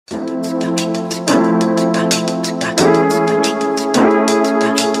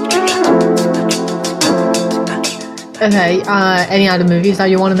Okay, any other movies that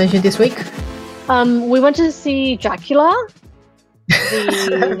you want to mention this week? We went to see Dracula,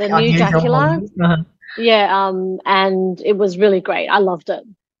 the new Unusual Dracula. movies. Yeah, and it was really great. I loved it.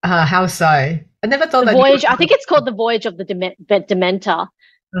 How so? I never thought The that you Voyage, I would. think it's called The Voyage of the Dementor.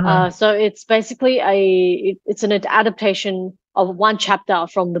 Uh-huh. So it's basically it's an adaptation of one chapter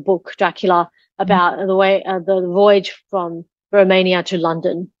from the book Dracula about the voyage from Romania to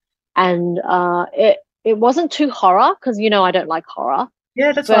London, and it wasn't too horror because I don't like horror,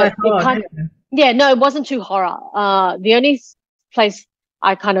 Yeah, that's what I but it thought. kind Yeah. yeah, no, it wasn't too horror. The only place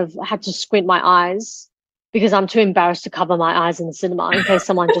I kind of had to squint my eyes because I'm too embarrassed to cover my eyes in the cinema in case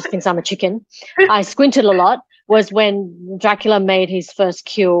someone just thinks I'm a chicken. I squinted a lot was when Dracula made his first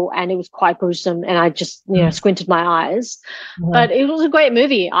kill and it was quite gruesome and I just, squinted my eyes. Uh-huh. But it was a great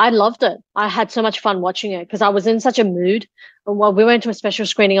movie. I loved it. I had so much fun watching it because I was in such a mood. Well, we went to a special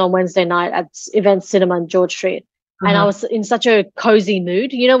screening on Wednesday night at Event Cinema in George Street. And I Uh-huh. was in such a cozy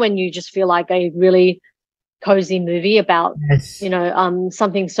mood, when you just feel like a really cozy movie about, Yes.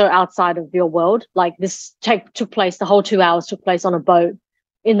 something so outside of your world. Like this took place, the whole 2 hours took place on a boat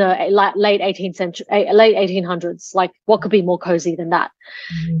in the late 18th century, late 1800s. Like what could be more cozy than that?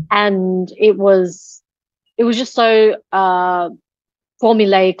 Mhm. And it was just so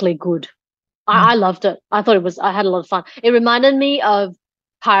formulaically good. I loved it. I had a lot of fun. It reminded me of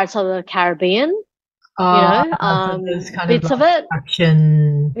Pirates of the Caribbean, So there's kind of bits of like it.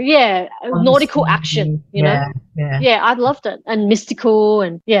 action Yeah, on the nautical sea. action, Yeah, yeah. Yeah, I loved it. And mystical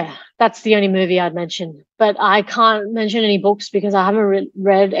and yeah, that's the only movie I'd mention. But I can't mention any books because I haven't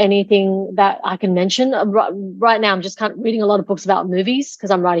read anything that I can mention. Right now I'm just kind of reading a lot of books about movies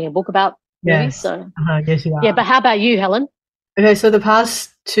because I'm writing a book about movies. Yes. So Yes, you yeah, are. but how about you, Helen? Okay, so the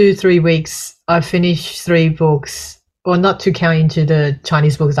past 2, 3 weeks, I've finished 3 books, well, not to count into the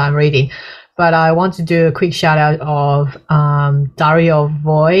Chinese books I'm reading, but I want to do a quick shout out of Diary of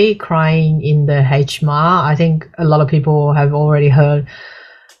Voy, Crying in the H Mart. I think a lot of people have already heard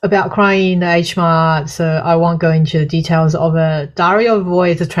about Crying in the H Mart, so I won't go into the details of it. Diary of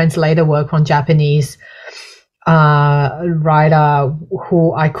Voy is a translator work from Japanese writer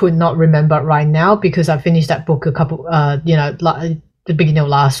who I could not remember right now because I finished that book a couple, the beginning of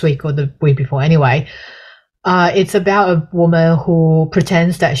last week or the week before anyway. It's about a woman who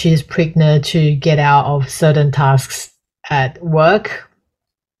pretends that she's pregnant to get out of certain tasks at work.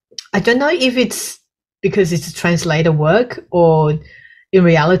 I don't know if it's because it's a translator work or in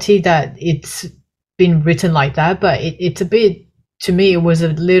reality that it's been written like that, but it's a bit, to me, it was a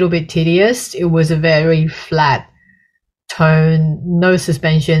little bit tedious. It was a very flat tone, no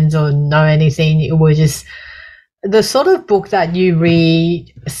suspensions or no anything. It was just the sort of book that you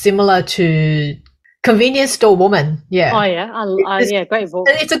read similar to Convenience Store Woman. Yeah. Oh yeah, yeah, great book.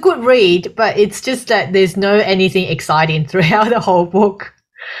 It's a good read, but it's just that there's no anything exciting throughout the whole book.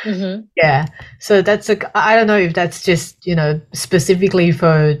 Mm-hmm. Yeah. So I don't know if that's just, specifically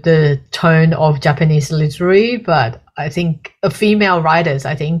for the tone of Japanese literary, but I think female writers,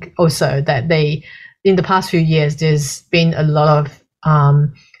 I think also that in the past few years, there's been a lot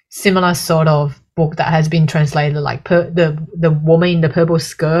of similar sort of book that has been translated, like the Woman in the Purple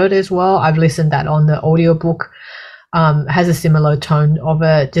Skirt as well. I've listened that on the audiobook. Has a similar tone of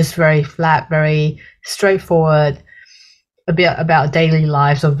it, just very flat, very straightforward, a bit about daily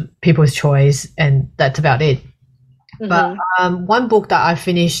lives of people's choice, and that's about it. Mm-hmm. But one book that I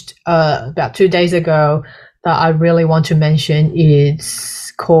finished about 2 days ago that I really want to mention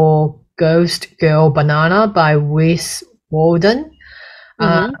is called Ghost Girl Banana by Wes Walden.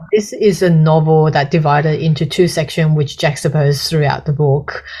 This is a novel that divided into two sections which juxtapose throughout the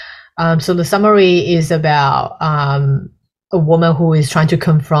book. So the summary is about a woman who is trying to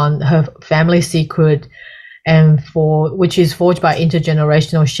confront her family secret and which is forged by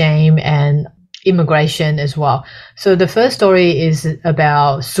intergenerational shame and immigration as well. So the first story is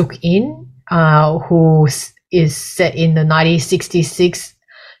about Suk In, who is set in the 1966.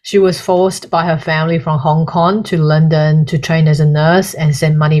 She was forced by her family from Hong Kong to London to train as a nurse and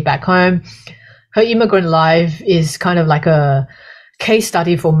send money back home. Her immigrant life is kind of like a case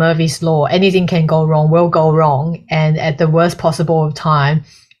study for Murphy's Law. Anything can go wrong, will go wrong. And at the worst possible time,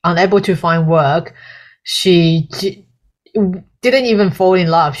 unable to find work, she didn't even fall in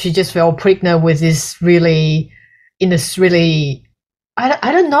love. She just fell pregnant with this really,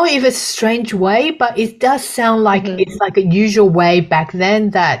 I don't know if it's a strange way, but it does sound like it's like a usual way back then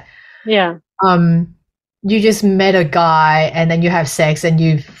that you just met a guy and then you have sex and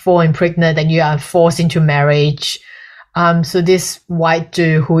you fall pregnant and you are forced into marriage. So this white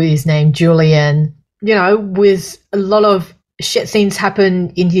dude who is named Julian, with a lot of shit things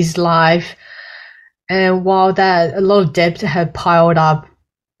happen in his life, And while that, a lot of debt had piled up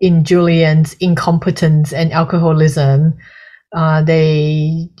in Julian's incompetence and alcoholism,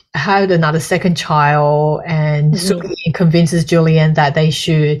 they had another second child, and Suki convinces Julian that they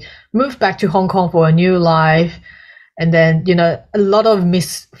should move back to Hong Kong for a new life. And then, a lot of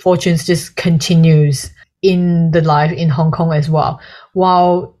misfortunes just continues in the life in Hong Kong as well.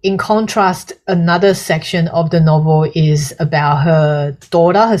 While in contrast, another section of the novel is about her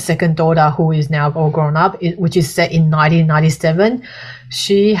daughter, her second daughter, who is now all grown up, which is set in 1997.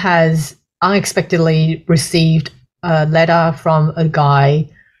 She has unexpectedly received a letter from a guy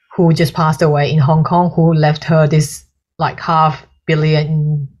who just passed away in Hong Kong, who left her this like £500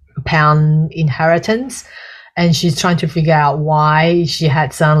 million inheritance. And she's trying to figure out why she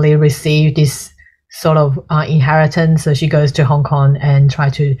had suddenly received this sort of inheritance. So she goes to Hong Kong and try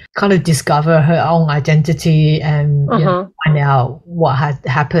to kind of discover her own identity and find out what had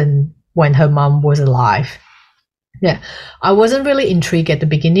happened when her mum was alive. Yeah, I wasn't really intrigued at the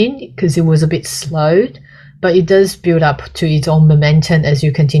beginning because it was a bit slowed, but it does build up to its own momentum as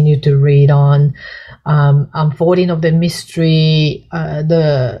you continue to read on. Unfolding of the mystery,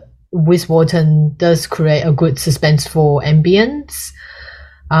 the Wiswarton does create a good suspenseful ambience.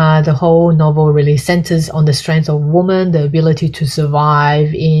 The whole novel really centers on the strength of woman, the ability to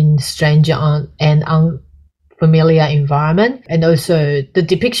survive in strange and unfamiliar environment, and also the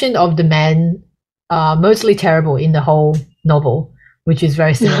depiction of the men are mostly terrible in the whole novel, which is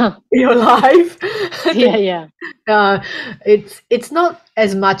very similar to your life. Yeah. It's not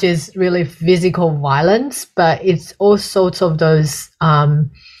as much as really physical violence, but it's all sorts of those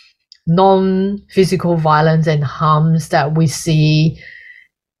non-physical violence and harms that we see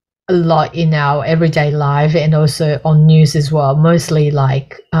a lot in our everyday life and also on news as well, mostly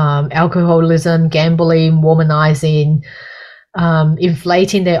like alcoholism, gambling, womanizing,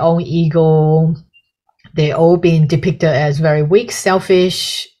 inflating their own ego. They're all being depicted as very weak,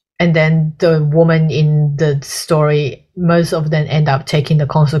 selfish, and then the woman in the story, most of them end up taking the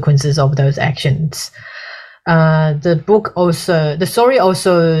consequences of those actions. The story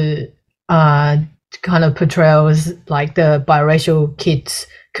also kind of portrays like the biracial kids'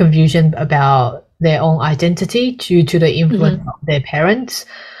 confusion about their own identity due to the influence of their parents.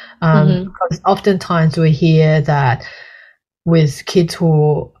 Because oftentimes we hear that with kids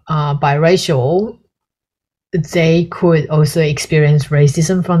who are biracial, they could also experience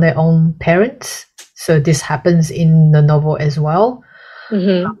racism from their own parents. So this happens in the novel as well,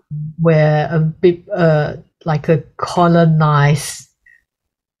 where a bit like a colonized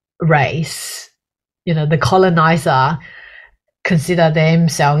race, the colonizer consider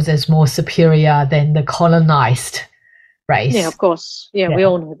themselves as more superior than the colonized race. Yeah, of course. Yeah, we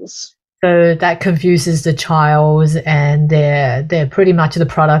all know this. So that confuses the child, and they're pretty much the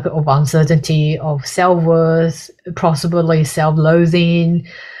product of uncertainty, of self-worth, possibly self-loathing,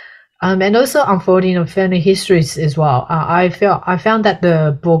 and also unfolding of family histories as well. I found that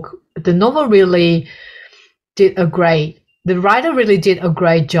the novel really the writer really did a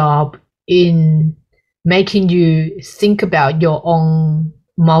great job in making you think about your own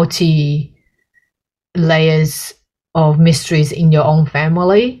multi layers of mysteries in your own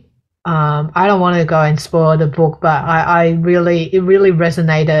family. I don't want to go and spoil the book, but it really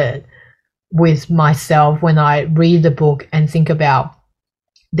resonated with myself when I read the book and think about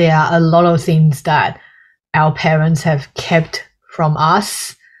there are a lot of things that our parents have kept from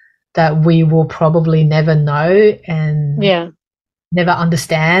us that we will probably never know and never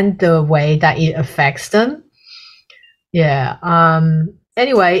understand the way that it affects them.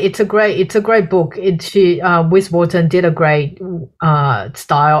 Anyway, it's a great book. Wiswarton did a great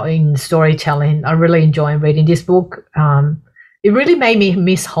style in storytelling. I really enjoy reading this book. It really made me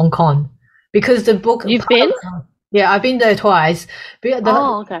miss Hong Kong because the book. You've been? Yeah, I've been there twice.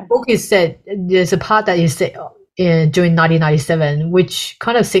 The book is set. There's a part that is set during 1997, which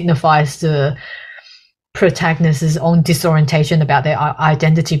kind of signifies the protagonist's own disorientation about their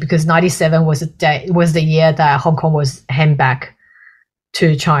identity, because 97 was the year that Hong Kong was handed back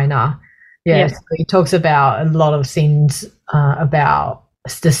to China. So it talks about a lot of things about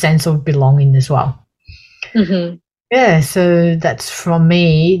the sense of belonging as well. So that's from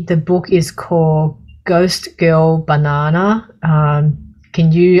me. The book is called Ghost Girl Banana.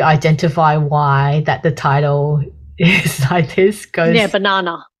 Can you identify why that the title is like this?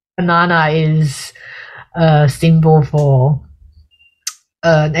 Banana. Banana is a symbol for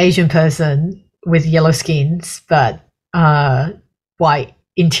an Asian person with yellow skins but white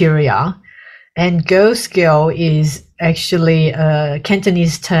interior. And Ghost Girl is actually a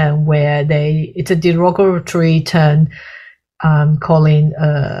Cantonese term where it's a derogatory term calling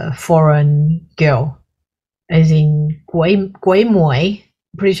a foreign girl. as in Gui Mui.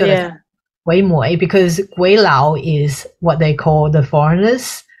 Pretty sure that's Yeah. Gui Mui because Gui Lao is what they call the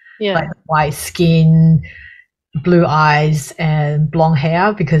foreigners, like Yeah. white skin, blue eyes, and blonde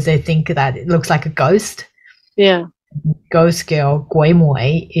hair because they think that it looks like a ghost. Yeah. Ghost girl Gui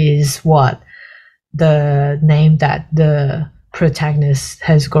Mui is what the name that the protagonist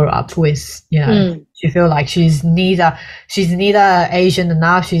has grown up with. You know, she feel like she's neither Asian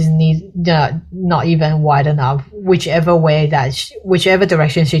enough, she's not even white enough. Whichever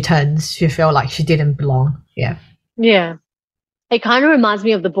direction she turns, she feel like she didn't belong. Yeah. Yeah. It kind of reminds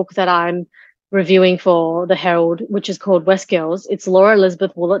me of the book that I'm reviewing for the Herald, which is called West Girls. It's Laura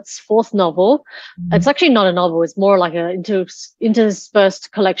Elizabeth Woolett's fourth novel. It's actually not a novel; it's more like a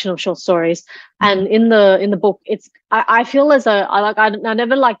interspersed collection of short stories. And in the book, I feel as though I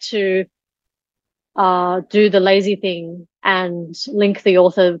never like to do the lazy thing and link the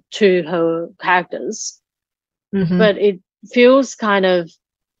author to her characters, but it feels kind of.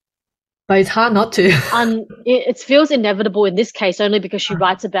 But it's hard not to. It feels inevitable in this case only because she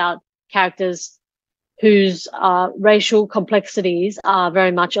writes about characters whose racial complexities are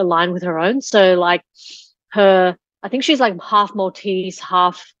very much aligned with her own. So, like I think she's like half Maltese,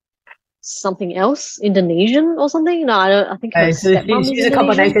 half something else, Indonesian or something. No, I think her So stepmom is she's a Indonesian.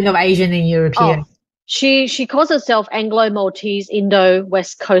 combination of Asian and European. Oh, she calls herself Anglo-Maltese,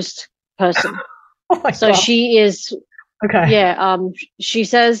 Indo-West Coast person. Oh my So God. she is. Okay. Yeah. She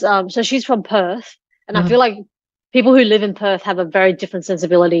says. So she's from Perth, and I feel like people who live in Perth have a very different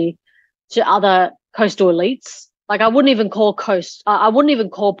sensibility to other coastal elites. Like I wouldn't even call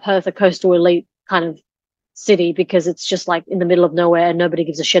Perth a coastal elite kind of city because it's just like in the middle of nowhere and nobody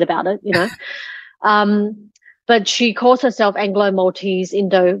gives a shit about it, you know. But she calls herself Anglo-Maltese,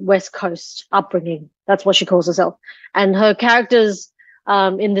 Indo-West Coast upbringing. That's what she calls herself. And her characters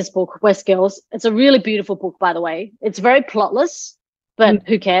in this book, West Girls, it's a really beautiful book, by the way. It's very plotless, but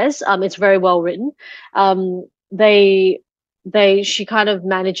who cares? It's very well written. She kind of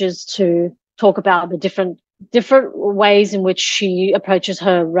manages to talk about the different ways in which she approaches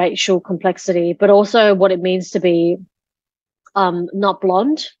her racial complexity, but also what it means to be not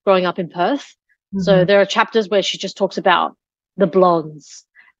blonde growing up in Perth. So there are chapters where she just talks about the blondes.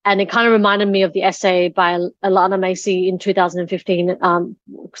 And it kind of reminded me of the essay by Alana Macy in 2015.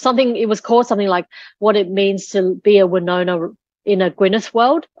 It was called something like "What It Means to Be a Winona in a Gwyneth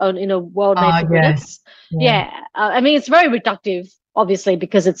World," or in a world made for Gwyneths. Yeah. I mean, it's very reductive, obviously,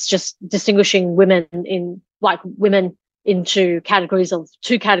 because it's just distinguishing women into two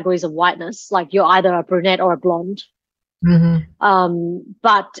categories of whiteness. Like you're either a brunette or a blonde.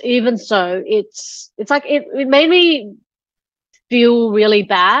 But even so, it's like it made me feel really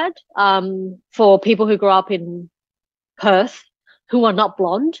bad for people who grow up in Perth who are not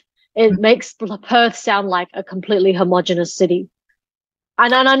blonde. It makes Perth sound like a completely homogenous city.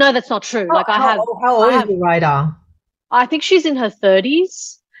 And I know that's not true. How old is the writer? I think she's in her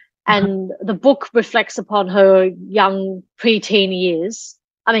 30s, and the book reflects upon her young preteen years.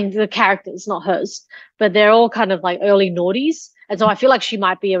 I mean, the characters, not hers, but they're all kind of like early noughties. And so I feel like she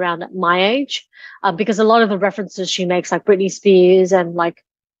might be around my age because a lot of the references she makes, like Britney Spears and like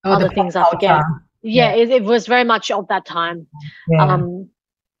other things I forget. Yeah, it was very much of that time. Yeah.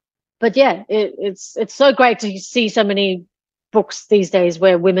 But yeah, it's so great to see so many books these days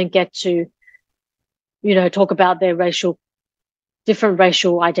where women get to, you know, talk about their different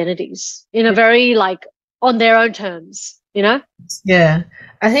racial identities in a very like on their own terms, you know? Yeah.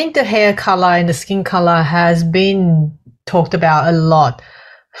 I think the hair color and the skin color has been talked about a lot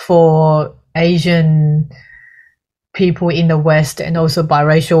for Asian people in the West and also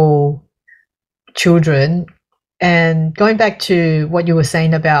biracial children. And going back to what you were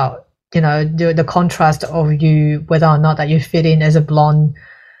saying about, you know, the contrast of you, whether or not that you fit in as a blonde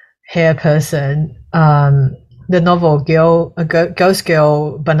hair person, the novel Ghost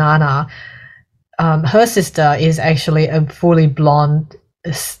Girl Banana, her sister is actually a fully blonde,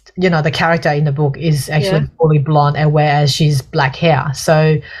 you know, the character in the book is actually fully blonde, and whereas she's black hair.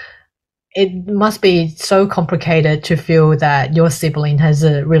 So it must be so complicated to feel that your sibling has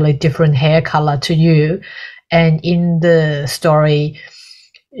a really different hair color to you. And in the story,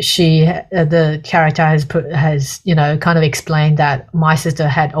 the character has you know kind of explained that my sister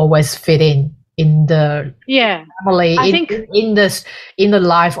had always fit in the family, I think in the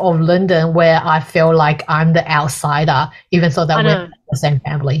life of London, where I feel like I'm the outsider, even though that we're the same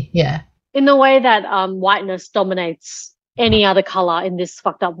family. Yeah. In the way that whiteness dominates any other color in this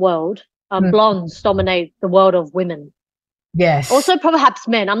fucked up world, blondes dominate the world of women. Yes. Also, perhaps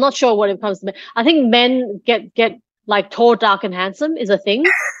men. I'm not sure what it comes to men. I think men get like tall, dark, and handsome is a thing,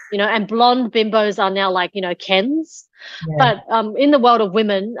 and blonde bimbos are now like, Kens. Yeah. But in the world of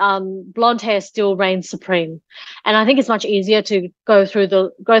women, blonde hair still reigns supreme. And I think it's much easier to move through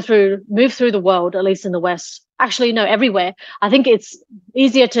the world, at least in the West. Actually, no, everywhere. I think it's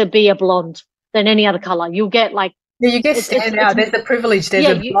easier to be a blonde than any other color. You'll get like, Yeah, you get stand out. There's the privilege. There's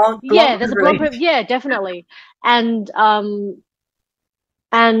a blonde there's privilege. a blonde. Yeah, definitely. And I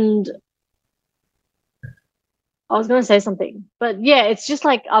was going to say something, but yeah, it's just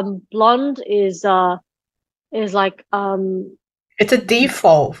like blonde is like it's a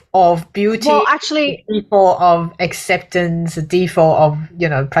default of beauty. Well, actually, a default of acceptance, a default of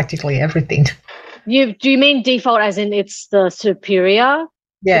practically everything. Do you mean default as in it's the superior?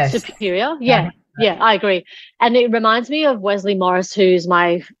 Yes. It's superior. Yeah, I agree. And it reminds me of Wesley Morris, who's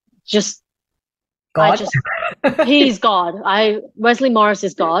my God. He's God. Wesley Morris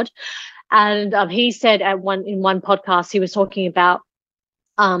is God. And he said in one podcast, he was talking about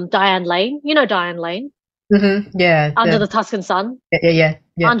Diane Lane. You know Diane Lane? Mm-hmm. Yeah. Under the Tuscan Sun. Yeah.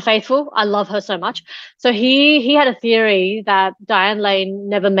 Unfaithful. I love her so much. So he had a theory that Diane Lane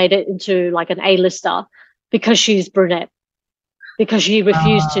never made it into like an A-lister because she's brunette, because she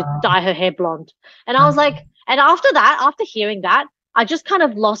refused to dye her hair blonde. And I was like, and after hearing that, I just kind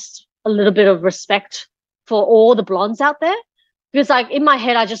of lost a little bit of respect for all the blondes out there. Because like in my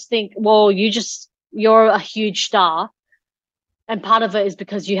head, I just think, well, you're a huge star. And part of it is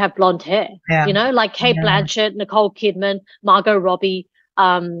because you have blonde hair, like Kate Blanchett, Nicole Kidman, Margot Robbie,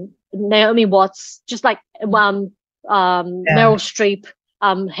 Naomi Watts, just like Meryl Streep,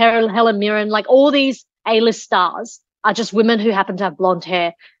 Helen Mirren, like all these A-list stars are just women who happen to have blonde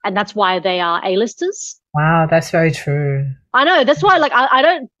hair, and that's why they are A-listers. Wow, that's very true. I know. That's why, like, I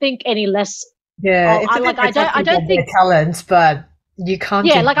don't think any less. Yeah, I don't think talents, but you can't.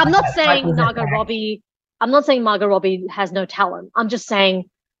 Yeah, like I'm not saying Margot Robbie. I'm not saying Margot Robbie has no talent. I'm just saying,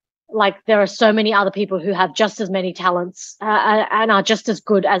 like, there are so many other people who have just as many talents and are just as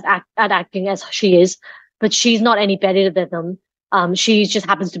good at acting as she is, but she's not any better than them. She just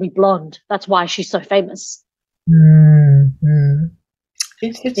happens to be blonde. That's why she's so famous. Mm-hmm.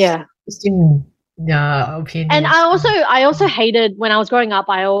 It's in opinion. And I also hated when I was growing up.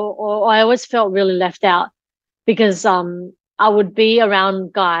 I always felt really left out because I would be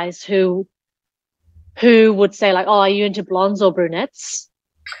around guys who would say like, "Oh, are you into blondes or brunettes?"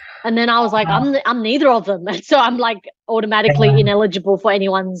 And then I was like, I'm neither of them, and so I'm like automatically ineligible for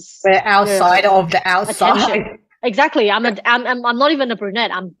anyone's. We're outside of the outside. Attention. Exactly. I'm not even a brunette.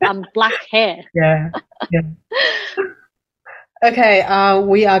 I'm black hair. Yeah. Okay,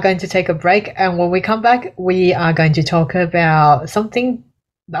 we are going to take a break, and when we come back, we are going to talk about something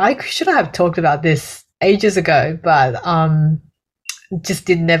I should have talked about this ages ago, but just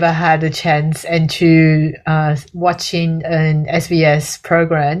never had a chance, and to watching an SBS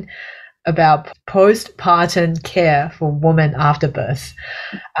program about postpartum care for women after birth.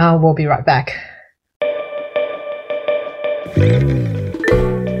 We'll be right back.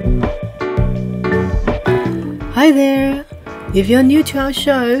 Hi there. If you're new to our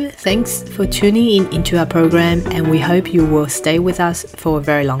show, thanks for tuning into our program, and we hope you will stay with us for a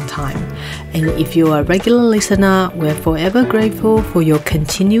very long time. And if you're a regular listener, we're forever grateful for your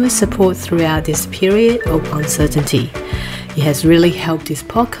continuous support throughout this period of uncertainty. It has really helped this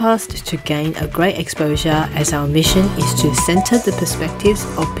podcast to gain a great exposure, as our mission is to center the perspectives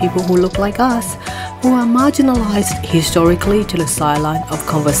of people who look like us, who are marginalized historically to the sideline of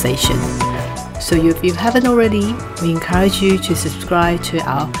conversation. So if you haven't already, we encourage you to subscribe to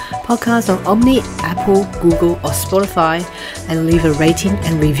our podcast on Omni, Apple, Google or Spotify, and leave a rating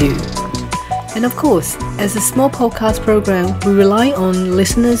and review. And of course, as a small podcast program, we rely on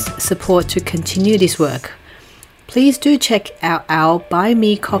listeners' support to continue this work. Please do check out our Buy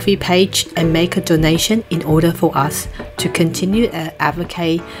Me Coffee page and make a donation in order for us to continue to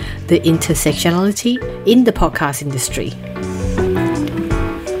advocate the intersectionality in the podcast industry.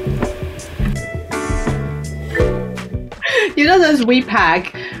 You know those we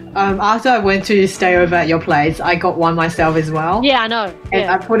pack? After I went to stay over at your place, I got one myself as well. Yeah, I know. And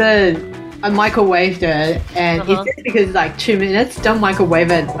I put a microwave it, and it says because it's like 2 minutes, don't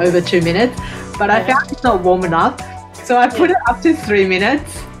microwave it over 2 minutes. But I found it's not warm enough, so I put it up to 3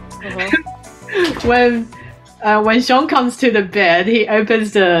 minutes. When Sean comes to the bed, he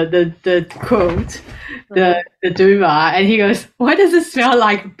opens the quilt, the duvet, and he goes, "Why does it smell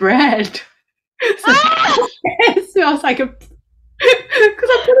like bread?" So it smells like because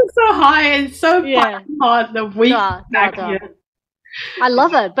I put it so high and so hot the week back here. I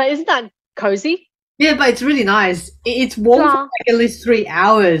love it, but isn't that cozy? Yeah, but it's really nice. It's warm for like at least 3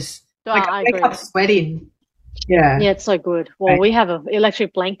 hours. I wake up sweating. Yeah. Yeah, it's so good. Well, Right. we have an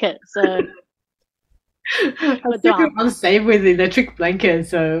electric blanket, so I'm but super unsafe with electric blanket,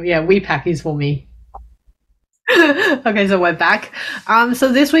 so yeah, we pack is for me. Okay, so we're back.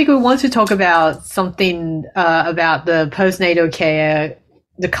 So this week we want to talk about something about the postnatal care,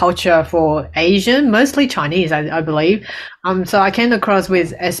 the culture for Asian, mostly Chinese, I believe. So I came across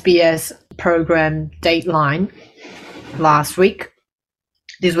with SBS program Dateline last week.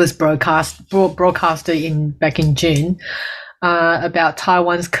 This was broadcasted in back in June. About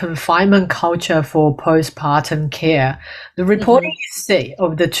Taiwan's confinement culture for postpartum care. The reporting is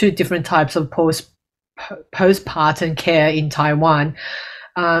of the two different types of postpartum care in Taiwan.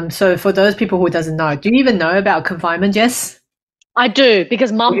 So for those people who doesn't know, do you even know about confinement, Jess? I do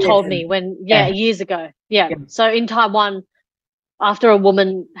because Oh, mum yes. told me Yeah. years ago. Yeah. Yeah. So in Taiwan, after a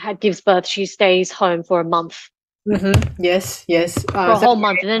woman gives birth, she stays home for a month, Yes, yes. for a So whole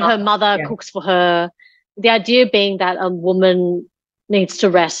month, and then her mother yeah. cooks for her. The idea being that a woman needs to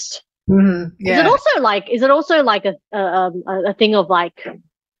rest. Is it Yeah. also like a thing of like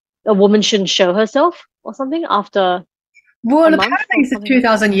a woman shouldn't show herself or something after Well, a apparently month or it's a something like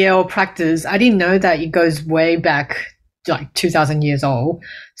that? 2,000-year-old practice. I didn't know that it goes way back, like 2,000 years old.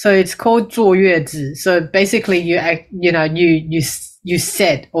 So it's called 坐月子. So basically, you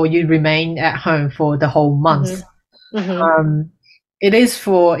sit or you remain at home for the whole month. It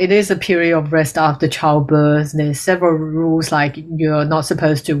is a period of rest after childbirth. There's several rules, like you're not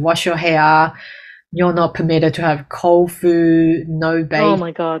supposed to wash your hair, you're not permitted to have cold food, no Oh bath.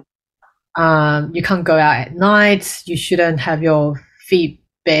 my God. You can't go out at night. You shouldn't have your feet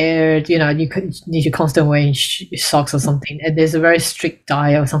bared. You need to constantly wear socks or something. And there's a very strict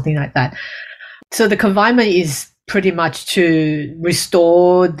diet or something like that. So the confinement is pretty much to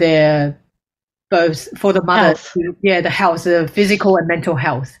restore their both for the mother, Health. the health, the physical and mental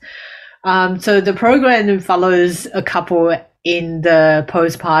health. So the program follows a couple in the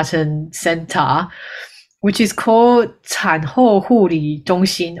postpartum center, which is called 产后护理中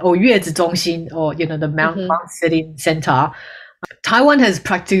心 or 月子中心 or the Mount Sitting Center. Taiwan has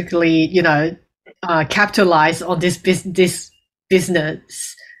practically capitalized on this business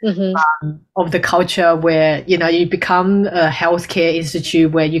of the culture where you become a healthcare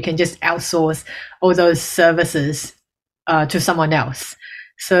institute where you can just outsource all those services to someone else.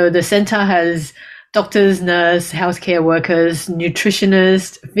 So the center has doctors, nurse, healthcare workers,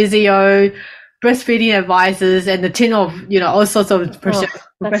 nutritionists, physio, breastfeeding advisors, and a team of all sorts of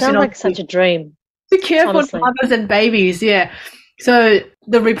That sounds like such a dream. To care honestly. for mothers and babies. Yeah. So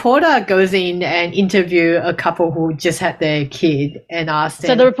the reporter goes in and interview a couple who just had their kid and asked them.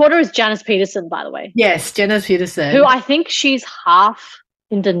 So the reporter is Janice Peterson, by the way. Yes, Janice Peterson. Who I think she's half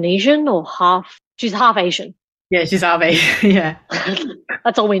Indonesian or she's half Asian. Yeah, she's half Asian. Yeah.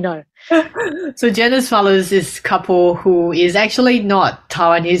 That's all we know. So Janice follows this couple who is actually not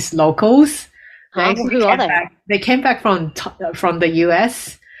Taiwanese locals. Who are they? They came back from the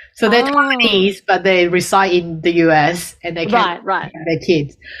US. So they're Taiwanese, but they reside in the US, and they came with their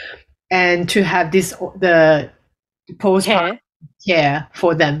kids. And to have the postpartum care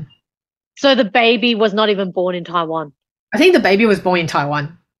for them. So the baby was not even born in Taiwan? I think the baby was born in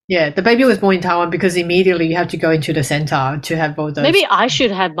Taiwan. Yeah, the baby was born in Taiwan because immediately you have to go into the center to have all those. Maybe I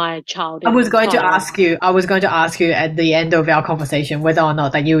should have my child. I was going to ask you at the end of our conversation whether or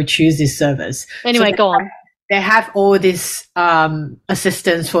not that you would choose this service. Anyway, go on. They have all this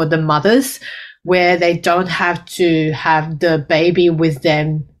assistance for the mothers where they don't have to have the baby with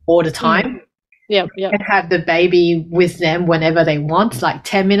them all the time. Yeah. They have the baby with them whenever they want, like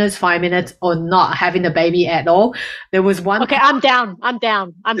 10 minutes, 5 minutes, or not having the baby at all. There was one. Okay, I'm down. I'm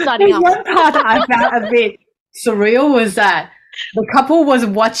signing up. One part that I found a bit surreal was that the couple was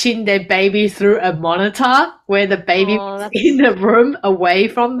watching their baby through a monitor where the baby was in the room away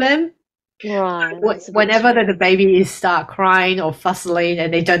from them. Right. Whenever the baby start crying or fussing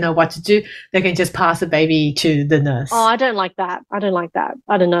and they don't know what to do, they can just pass the baby to the nurse. Oh, I don't like that. I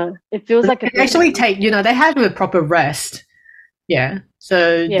don't know. It feels like they actually take, they have a proper rest. Yeah.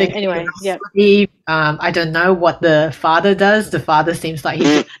 So anyway. I don't know what the father does. The father seems like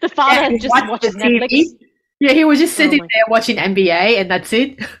the father just watches Netflix. Yeah, he was just sitting there watching NBA and that's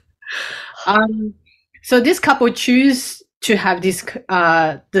it. So this couple choose to have this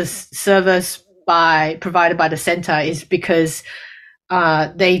service provided by the center is because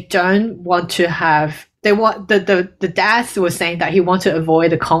they don't want to have the dad was saying that he wants to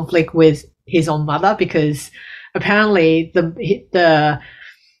avoid the conflict with his own mother because apparently the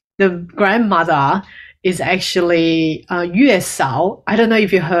grandmother is actually 月嫂. I don't know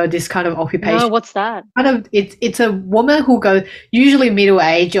if you heard this kind of occupation. No, what's that? It's a woman who goes usually middle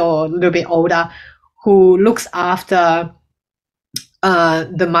age or a little bit older, who looks after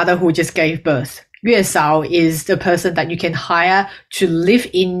the mother who just gave birth. 月嫂 is the person that you can hire to live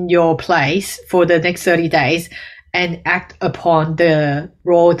in your place for the next 30 days and act upon the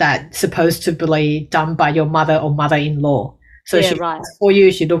role that's supposed to be done by your mother or mother-in-law. So she cooks for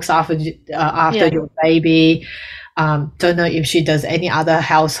you, she looks after your baby. Don't know if she does any other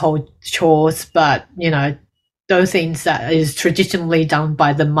household chores, but those things that is traditionally done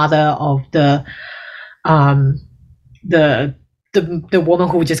by the mother of the woman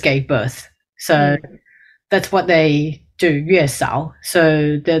who just gave birth. So that's what they do, 月嫂.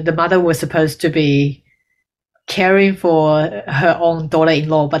 So the mother was supposed to be caring for her own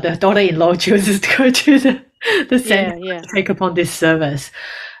daughter-in-law, but the daughter-in-law chooses to go to the center to take upon this service.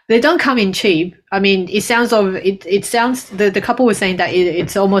 They don't come in cheap. I mean, it sounds the couple was saying that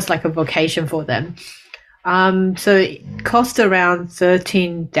it's almost like a vocation for them. So it costs around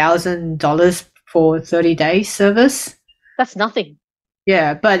 $13,000 for 30 days service. That's nothing.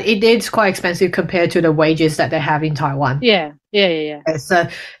 Yeah, but it's quite expensive compared to the wages that they have in Taiwan. Yeah. So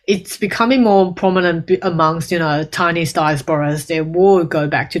it's becoming more prominent amongst, Chinese diasporas. They will go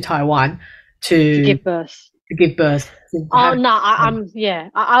back to Taiwan to give birth. I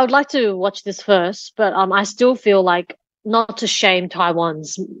would like to watch this first, but I still feel like, not to shame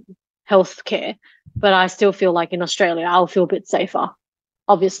Taiwan's healthcare, but I still feel like in Australia I'll feel a bit safer,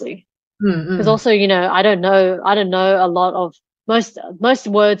 obviously. Because also, I don't know a lot of most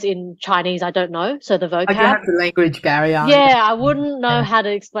words in Chinese I don't know, so the vocab. I do have the language barrier. Yeah, I wouldn't know how to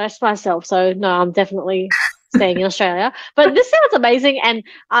express myself, so no, I'm definitely staying in Australia. But this sounds amazing, and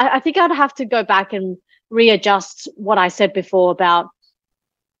I think I'd have to go back and readjust what I said before about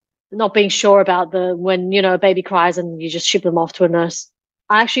not being sure about when a baby cries and you just ship them off to a nurse.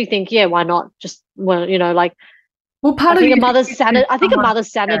 I actually think, why not? Just I think a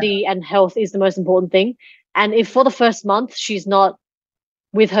mother's sanity and health is the most important thing. And if for the first month she's not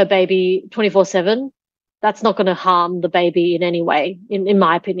with her baby 24/7, that's not going to harm the baby in any way, in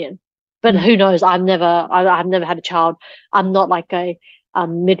my opinion. But who knows? I've never had a child. I'm not like a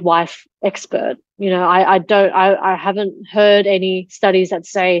midwife expert. I haven't heard any studies that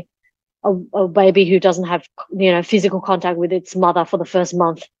say a baby who doesn't have physical contact with its mother for the first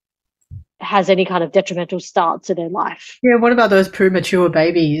month has any kind of detrimental start to their life. Yeah, what about those premature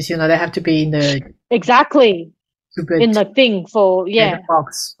babies? They have to be in the in the thing for the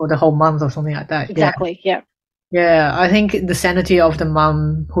box for the whole month or something like that. Exactly. Yeah, I think the sanity of the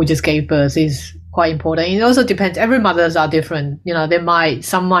mom who just gave birth is quite important. It also depends. Every mothers are different.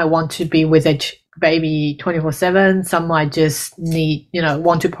 Some might want to be with a baby 24/7. Some might just need,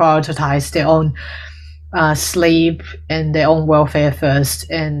 want to prioritize their own sleep and their own welfare first.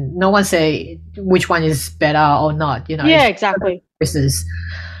 And no one say which one is better or not. Yeah, exactly.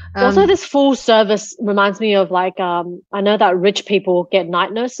 Also, this full service reminds me of I know that rich people get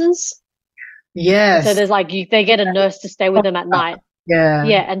night nurses. Yes. So there's they get a nurse to stay with them at night. Yeah.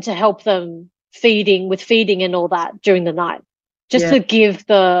 Yeah, and to help them feeding and all that during the night, just to give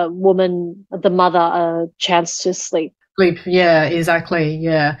the mother a chance to sleep. Yeah, exactly.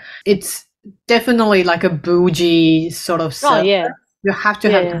 Yeah, it's definitely like a bougie sort of service. Oh yeah, you have to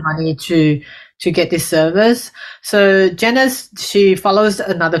have the money to get this service. So Janice, she follows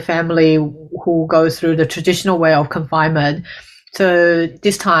another family who goes through the traditional way of confinement. So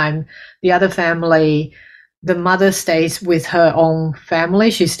this time, the other family, the mother stays with her own family.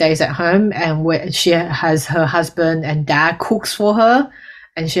 She stays at home, and she has her husband and dad cooks for her.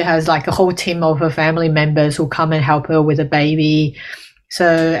 And she has a whole team of her family members who come and help her with the baby. So,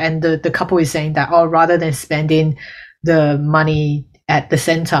 and the couple is saying that, rather than spending the money at the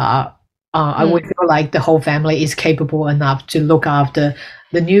center, I would feel like the whole family is capable enough to look after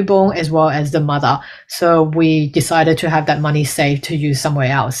the newborn as well as the mother. So we decided to have that money saved to use somewhere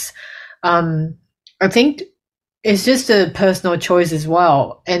else. I think it's just a personal choice as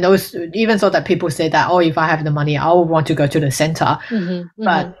well. And also, even so that people say that, if I have the money, I will want to go to the center.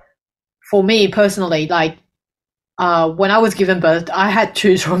 But for me personally, when I was given birth, I had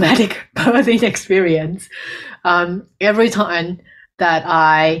two traumatic birthing experience. Every time that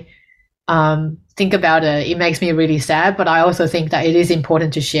I think about it, it makes me really sad, but I also think that it is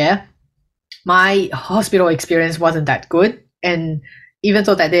important to share. My hospital experience wasn't that good, and even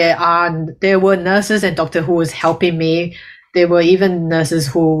though that there were nurses and doctors who was helping me, there were even nurses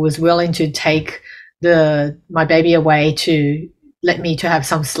who was willing to take my baby away to let me to have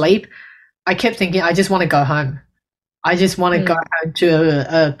some sleep. I kept thinking, I just want to go home. I just want to go home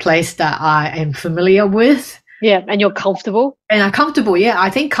to a place that I am familiar with. Yeah, and you're comfortable. And I'm comfortable, yeah.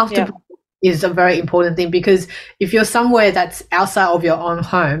 I think comfortable is a very important thing, because if you're somewhere that's outside of your own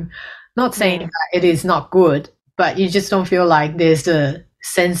home, Not saying Yeah. that it is not good, but you just don't feel like there's a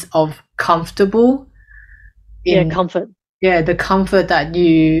sense of comfortable Yeah. in, Comfort. yeah, the comfort that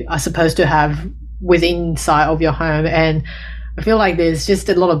you are supposed to have within inside of your home. And I feel like there's just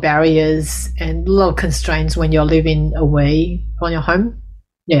a lot of barriers and a lot of constraints when you're living away from your home.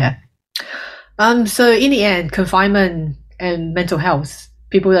 Yeah. So in the end, confinement and mental health,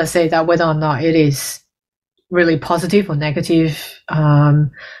 people that say that whether or not it is really positive or negative.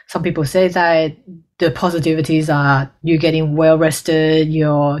 Some people say that the positivities are you getting well rested,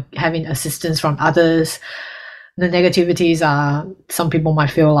 you're having assistance from others. The negativities are some people might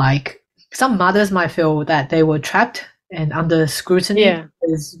feel like some mothers might feel that they were trapped and under scrutiny Yeah.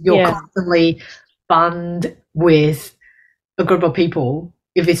 because you're Yeah. constantly bound with a group of people.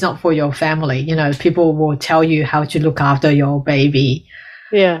 If it's not for your family, people will tell you how to look after your baby.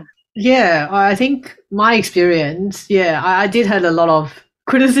 Yeah. Yeah, I think my experience, yeah, I did had a lot of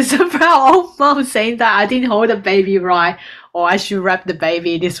criticism from our old mom saying that I didn't hold the baby right or I should wrap the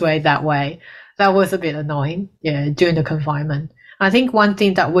baby this way, that way. That was a bit annoying, yeah, during the confinement. I think one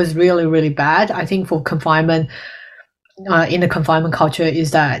thing that was really, really bad, I think for confinement, in the confinement culture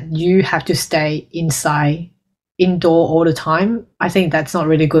is that you have to stay indoor all the time. I think that's not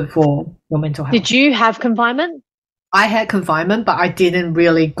really good for your mental health. Did you have confinement? I had confinement, but I didn't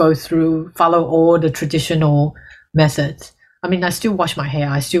really follow all the traditional methods. I mean, I still wash my hair,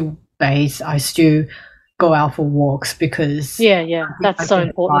 I still bathe, I still go out for walks because Yeah. Yeah. I think That's I so get it right.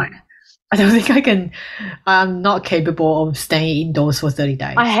 important. I don't think I can. I'm not capable of staying indoors for 30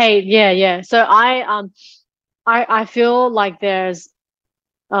 I days. hate. Yeah. Yeah. So I feel like there's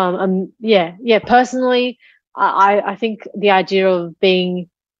yeah. Yeah. Personally, I think the idea of being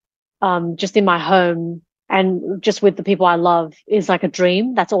just in my home and just with the people I love is like a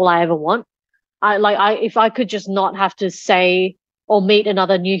dream. That's all I ever want. I if I could just not have to say or meet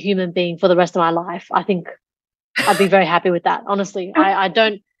another new human being for the rest of my life, I think I'd be very happy with that. Honestly, I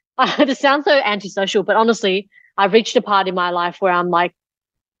don't. This sounds so antisocial, but honestly, I've reached a part in my life where I'm like,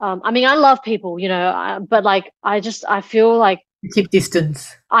 I mean, I love people, but like, I feel like Keep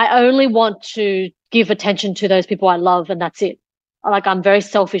distance. I only want to give attention to those people I love, and that's it. Like, I'm very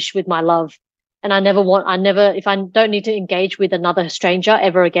selfish with my love, and if I don't need to engage with another stranger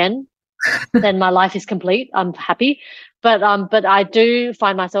ever again, then my life is complete. I'm happy. But I do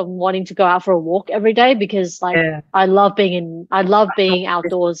find myself wanting to go out for a walk every day because like Yeah, I love being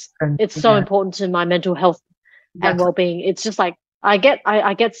outdoors. It's so yeah. important to my mental health and That's well-being. It's just like I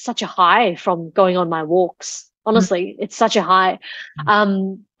get such a high from going on my walks. Honestly, it's such a high.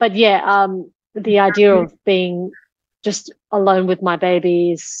 But yeah, the idea of being just alone with my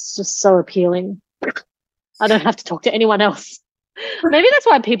baby is just so appealing. I don't have to talk to anyone else. Maybe that's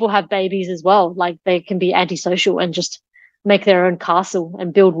why people have babies as well. Like they can be antisocial and just make their own castle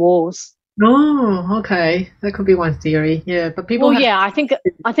and build walls. oh, okay. That could be one theory. Yeah, but people Well, have yeah, I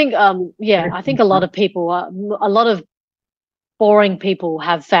think a lot of people, a lot of boring people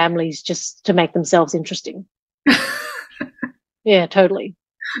have families just to make themselves interesting. Yeah, totally.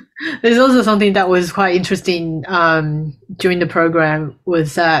 There's also something that was quite interesting during the program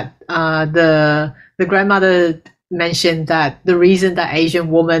was that the grandmother mentioned that the reason that Asian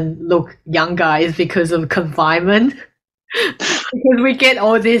women look younger is because of confinement. Because we get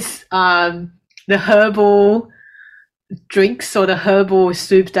all this the herbal drinks or the herbal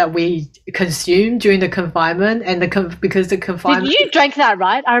soup that we consume during the confinement, and because the Did confinement. you drink that,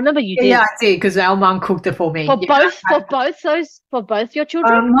 right? I remember you Yeah, did. I did because our mum cooked it for me. Yeah, For both your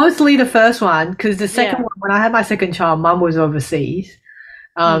children? mostly the first one because the second Yeah. one, when I had my second child, mum was overseas.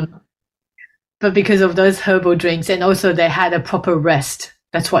 Um, Mm. but because of those herbal drinks, and also they had a proper rest.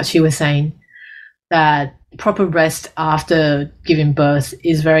 That's what she was saying. That proper rest after giving birth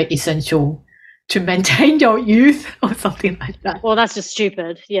is very essential to maintain your youth or something like that. Well, that's just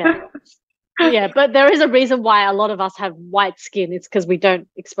stupid. Yeah. Yeah, but there is a reason why a lot of us have white skin. It's because we don't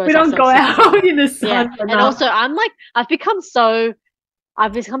We expose don't go ourselves to the sun. out in the Yeah. sun And enough. also I've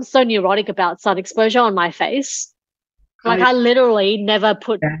become so neurotic about sun exposure on my face. Like I, I literally never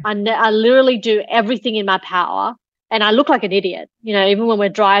put yeah. I literally do everything in my power and I look like an idiot. Even when we're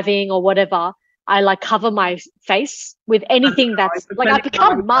driving or whatever, I like cover my face with anything that's like I've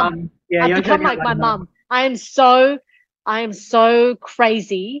become mum. Yeah, I've you're become turning out like like my mum. mum. I am so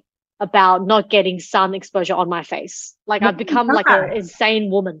crazy about not getting sun exposure on my face. Like I've become like an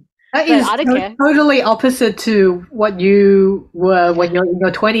insane woman. That But is I don't care. totally opposite to what you were when you're in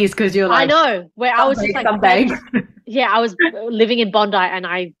your 20s because you're I like, know where I was just like someday. yeah, I was living in Bondi and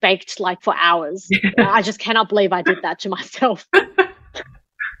I baked like for hours. I just cannot believe I did that to myself.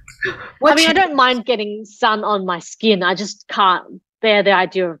 I mean, I don't mind getting sun on my skin. I just can't bear the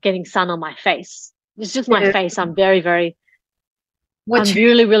idea of getting sun on my face. It's just my face. I'm very, very, I'm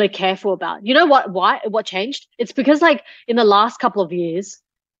really, really careful about. You know what? Why? What changed? It's because like in the last couple of years,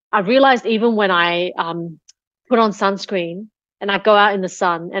 I realized even when I put on sunscreen and I go out in the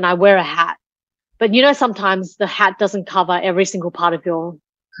sun and I wear a hat, but you know, sometimes the hat doesn't cover every single part of your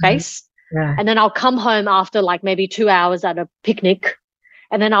face. Yeah. And then I'll come home after like maybe 2 hours at a picnic,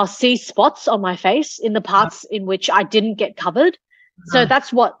 and then I'll see spots on my face in the parts in which I didn't get covered. So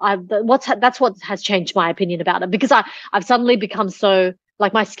that's what that's what has changed my opinion about it, because I've suddenly become so,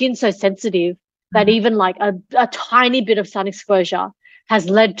 like, my skin's so sensitive that even like a tiny bit of sun exposure has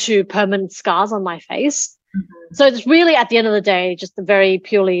led to permanent scars on my face. So it's really, at the end of the day, just a very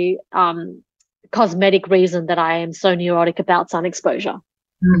purely cosmetic reason that I am so neurotic about sun exposure.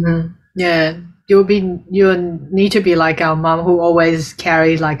 Yeah, you need to be like our mom, who always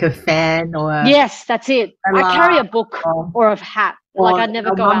carries like a fan or yes, that's it. I carry a book or a hat. Like, I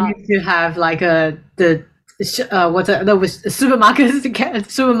never go out. Used to have like the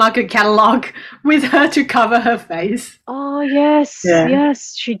supermarket catalog with her to cover her face. Oh yes,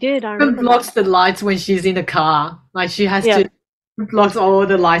 yes, she did. I remember. It blocks the lights when she's in the car. Like, she has to block all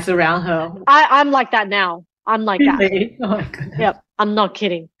the lights around her. I'm like that now. I'm like that. Oh my goodness. Yep, I'm not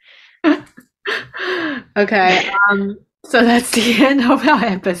kidding. Okay, so that's the end of our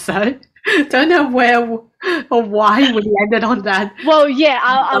episode. Don't know where or why we landed on that. Well, yeah,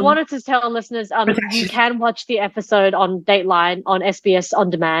 I wanted to tell listeners, you can watch the episode on Dateline on SBS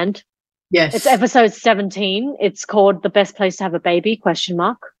On Demand. Yes, it's episode 17. It's called "The Best Place to Have a Baby?" ? And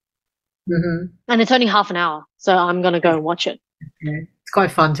it's only half an hour, so I'm gonna go and watch it. Okay. It's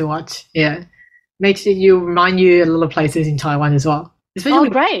quite fun to watch. Yeah, makes you remind you a lot of places in Taiwan as well. Especially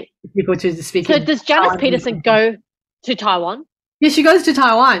great! People to speak. So does Janice Peterson go to Taiwan? Yeah, she goes to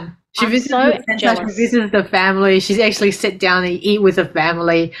Taiwan. She I'm visits so the center, jealous. she visits the family. She's actually sit down and eat with the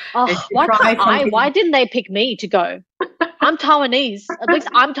family. Oh, why can't I? Why didn't they pick me to go? I'm Taiwanese. At least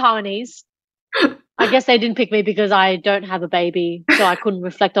I'm Taiwanese. I guess they didn't pick me because I don't have a baby, so I couldn't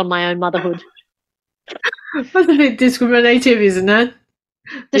reflect on my own motherhood. That's a bit discriminative, isn't it?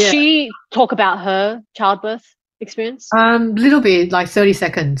 Does she talk about her childbirth experience? Little bit, like 30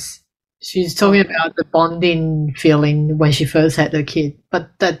 seconds. She's talking about the bonding feeling when she first had the kid, but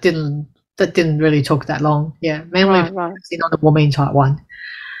that didn't really talk that long. Yeah, mainly focusing on the woman in Taiwan.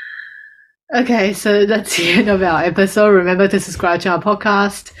 Okay, so that's the end of our episode. Remember to subscribe to our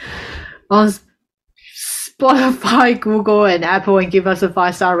podcast on Spotify, Google, and Apple, and give us a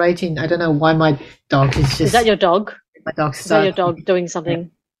 5-star rating. I don't know why my dog is just... Is that your dog? My dog's... Is that your dog doing something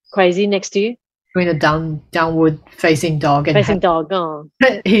crazy next to you? Doing a downward facing dog. And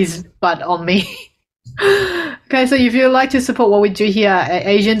his butt on me. Okay, so if you'd like to support what we do here at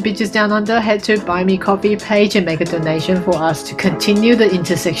Asian Bitches Down Under, head to Buy Me Coffee page and make a donation for us to continue the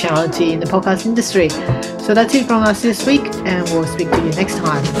intersectionality in the podcast industry. So that's it from us this week, and we'll speak to you next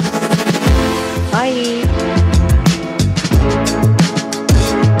time. Bye.